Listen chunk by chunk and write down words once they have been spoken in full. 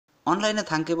অনলাইনে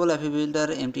থাঙ্কেবল, অ্যাপিবিল্ডার,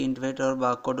 ইনভেন্টর বা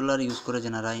কোডুলার ইউজ করে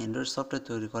যারা অ্যান্ড্রয়েড সফটওয়্যার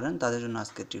তৈরি করেন তাদের জন্য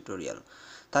আজকের টিউটোরিয়াল।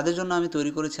 তাদের জন্য আমি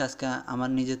তৈরি করেছি আজকে আমার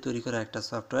নিজের তৈরি করা একটা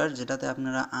সফটওয়্যার, যেটাতে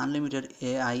আপনারা আনলিমিটেড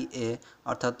AIA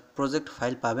অর্থাৎ প্রজেক্ট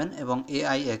ফাইল পাবেন এবং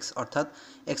AIX অর্থাৎ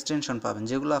এক্সটেনশন পাবেন,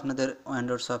 যেগুলো আপনাদের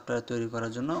অ্যান্ড্রয়েড সফটওয়্যার তৈরি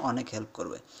করার জন্য অনেক হেল্প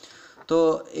করবে। তো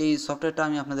এই সফটওয়্যারটা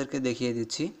আমি আপনাদেরকে দেখিয়ে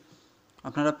দিচ্ছি।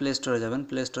 আপনারা প্লে স্টোরে যাবেন,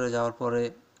 প্লে স্টোরে যাওয়ার পরে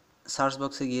সার্চ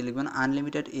বক্সে গিয়ে লিখবেন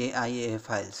আনলিমিটেড AIA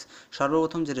ফাইলস।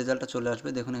 সর্বপ্রথম যে রেজাল্টটা চলে আসবে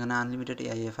দেখুন এখানে আনলিমিটেড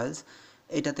AIA ফাইলস,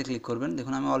 এইটাতে ক্লিক করবেন।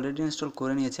 দেখুন আমি অলরেডি ইনস্টল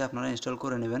করে নিয়েছি, আপনারা ইনস্টল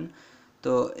করে নেবেন।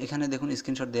 তো এখানে দেখুন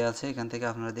স্ক্রিনশট দেওয়া আছে, এখান থেকে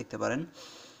আপনারা দেখতে পারেন।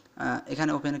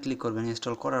 এখানে ওপেনে ক্লিক করবেন।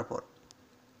 ইনস্টল করার পর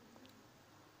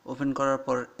ওপেন করার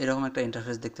পর এরকম একটা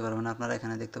ইন্টারফেস দেখতে পারবেন, আপনারা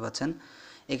এখানে দেখতে পাচ্ছেন।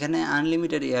 এখানে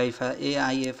আনলিমিটেড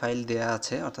AIA ফাইল দেওয়া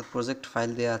আছে, অর্থাৎ প্রজেক্ট ফাইল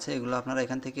দেওয়া আছে। এগুলো আপনারা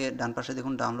এখান থেকে ডান পাশে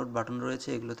দেখুন ডাউনলোড বাটন রয়েছে,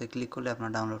 এগুলোতে ক্লিক করলে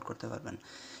আপনারা ডাউনলোড করতে পারবেন।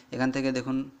 এখান থেকে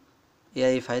দেখুন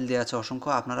AI ফাইল দেওয়া আছে অসংখ্য।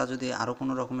 আপনারা যদি আরও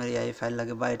কোনো রকমের AI ফাইল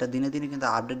লাগে বা এটা দিনে দিনে কিন্তু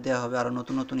আপডেট দেওয়া হবে, আরও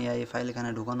নতুন নতুন AI ফাইল এখানে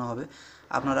ঢুকানো হবে,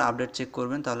 আপনারা আপডেট চেক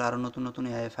করবেন, তাহলে আরও নতুন নতুন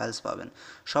AI ফাইলস পাবেন।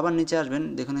 সবার নিচে আসবেন,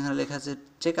 দেখুন এখানে লেখা আছে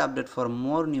check update for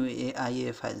more new AIA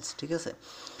files, ঠিক আছে।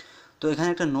 তো এখানে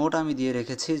একটা নোট আমি দিয়ে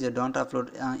রেখেছি যে ডোন্ট আপলোড,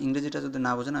 ইংরেজিটা যদি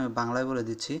না বোঝেন আমি বাংলায় বলে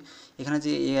দিচ্ছি। এখানে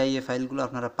যে AIA ফাইলগুলো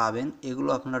আপনারা পাবেন, এগুলো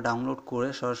আপনারা ডাউনলোড করে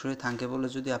সরাসরি থাঙ্কেবলে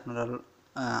যদি আপনারা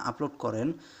আপলোড করেন,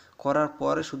 করার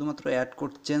পরে শুধুমাত্র অ্যাড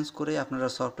কোড চেঞ্জ করে আপনারা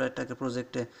সফটওয়্যারটাকে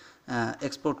প্রজেক্টে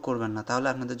এক্সপোর্ট করবেন না, তাহলে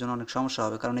আপনাদের জন্য অনেক সমস্যা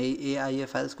হবে। কারণ এই AIA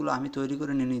ফাইলসগুলো আমি তৈরি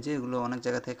করে নিয়ে নিজে, এগুলো অনেক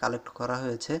জায়গা থেকে কালেক্ট করা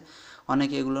হয়েছে।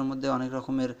 অনেকে এগুলোর মধ্যে অনেক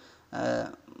রকমের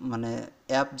মানে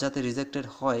অ্যাপ যাতে রিজেক্টেড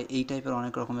হয় এই টাইপের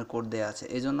অনেক রকমের কোড দেওয়া আছে।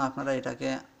 এই জন্য আপনারা এটাকে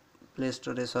প্লে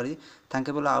স্টোরে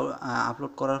থাঙ্কেবলে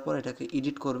আপলোড করার পর এটাকে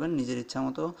এডিট করবেন নিজের ইচ্ছা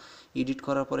মতো। এডিট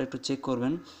করার পরে একটু চেক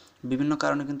করবেন, বিভিন্ন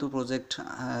কারণে কিন্তু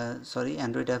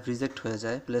অ্যান্ড্রয়েড অ্যাপ রিজেক্ট হয়ে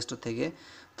যায় প্লে স্টোর থেকে।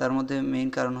 তার মধ্যে মেইন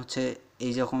কারণ হচ্ছে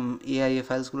এই যখন AIA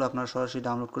ফাইলসগুলো আপনারা সরাসরি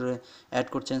ডাউনলোড করে অ্যাড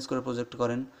কোড চেঞ্জ করে প্রজেক্ট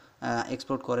করেন,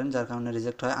 এক্সপোর্ট করেন, যার কারণে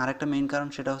রিজেক্ট হয়। আরেকটা মেইন কারণ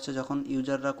সেটা হচ্ছে যখন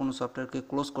ইউজাররা কোনো সফটওয়্যারকে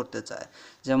ক্লোজ করতে চায়,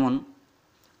 যেমন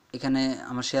এখানে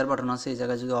আমার শেয়ার বাটন আছে, এই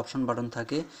জায়গায় যদি অপশন বাটন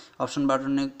থাকে, অপশন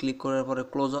বাটনে ক্লিক করার পরে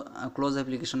ক্লোজ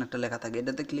অ্যাপ্লিকেশন একটা লেখা থাকে,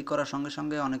 এটাতে ক্লিক করার সঙ্গে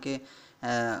সঙ্গে অনেকে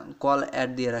কল অ্যাড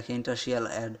দিয়ে রাখে, ইন্টারশিয়াল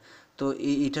অ্যাড। তো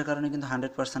এইটার কারণে কিন্তু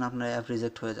 100% আপনার অ্যাপ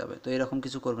রিজেক্ট হয়ে যাবে। তো এরকম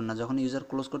কিছু করবেন না, যখন ইউজার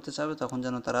ক্লোজ করতে চাবে তখন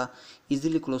যেন তারা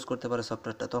ইজিলি ক্লোজ করতে পারে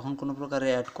সফটওয়্যারটা, তখন কোনো প্রকারে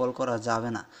অ্যাড কল করা যাবে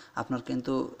না, আপনার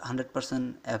কিন্তু 100%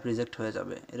 অ্যাপ রিজেক্ট হয়ে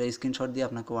যাবে। এটা স্ক্রিনশট দিয়ে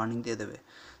আপনাকে ওয়ার্নিং দিয়ে দেবে,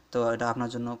 তো এটা আপনার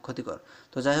জন্য ক্ষতিকর।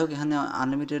 তো যাই হোক, এখানে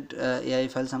আনলিমিটেড AI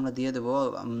ফাইলস আমরা দিয়ে দেবো,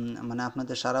 মানে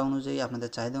আপনাদের সারা অনুযায়ী, আপনাদের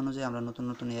চাহিদা অনুযায়ী আমরা নতুন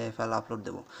নতুন AI ফাইল আপলোড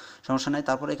দেবো, সমস্যা নেই।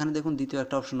 তারপরে এখানে দেখুন দ্বিতীয়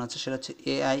একটা অপশন আছে, সেটা হচ্ছে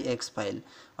AIX ফাইল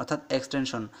অর্থাৎ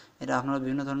এক্সটেনশন। এটা আপনারা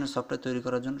বিভিন্ন ধরনের সফটওয়্যার তৈরি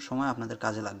করার জন্য সময় আপনাদের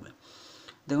কাজে লাগবে।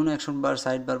 দেখুন অ্যাকশন বার,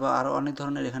 সাইড বার বা আরও অনেক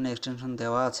ধরনের এখানে এক্সটেনশন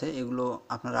দেওয়া আছে, এগুলো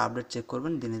আপনারা আপডেট চেক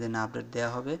করবেন, দিনে দিনে আপডেট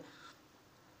দেওয়া হবে,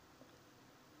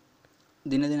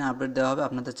 দিনে দিনে আপডেট দেওয়া হবে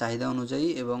আপনাদের চাহিদা অনুযায়ী,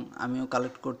 এবং আমিও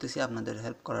কালেক্ট করতেছি আপনাদের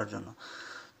হেল্প করার জন্য।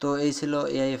 তো এই ছিল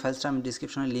AIA ফাইলসটা, আমি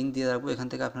ডিসক্রিপশনে লিঙ্ক দিয়ে রাখবো, এখান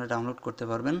থেকে আপনারা ডাউনলোড করতে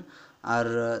পারবেন। আর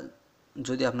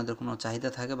যদি আপনাদের কোনো চাহিদা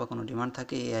থাকে বা কোনো ডিমান্ড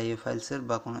থাকে AIA ফাইলসের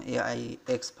বা কোনো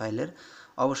AIX ফাইলের,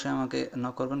 অবশ্যই আমাকে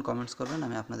নক করবেন, কমেন্টস করবেন,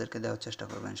 আমি আপনাদেরকে দেওয়ার চেষ্টা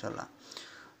করবো ইনশাল্লাহ।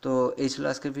 তো এই ছিল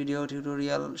আজকের ভিডিও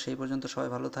টিউটোরিয়াল, সেই পর্যন্ত সবাই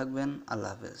ভালো থাকবেন, আল্লাহ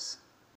হাফেজ।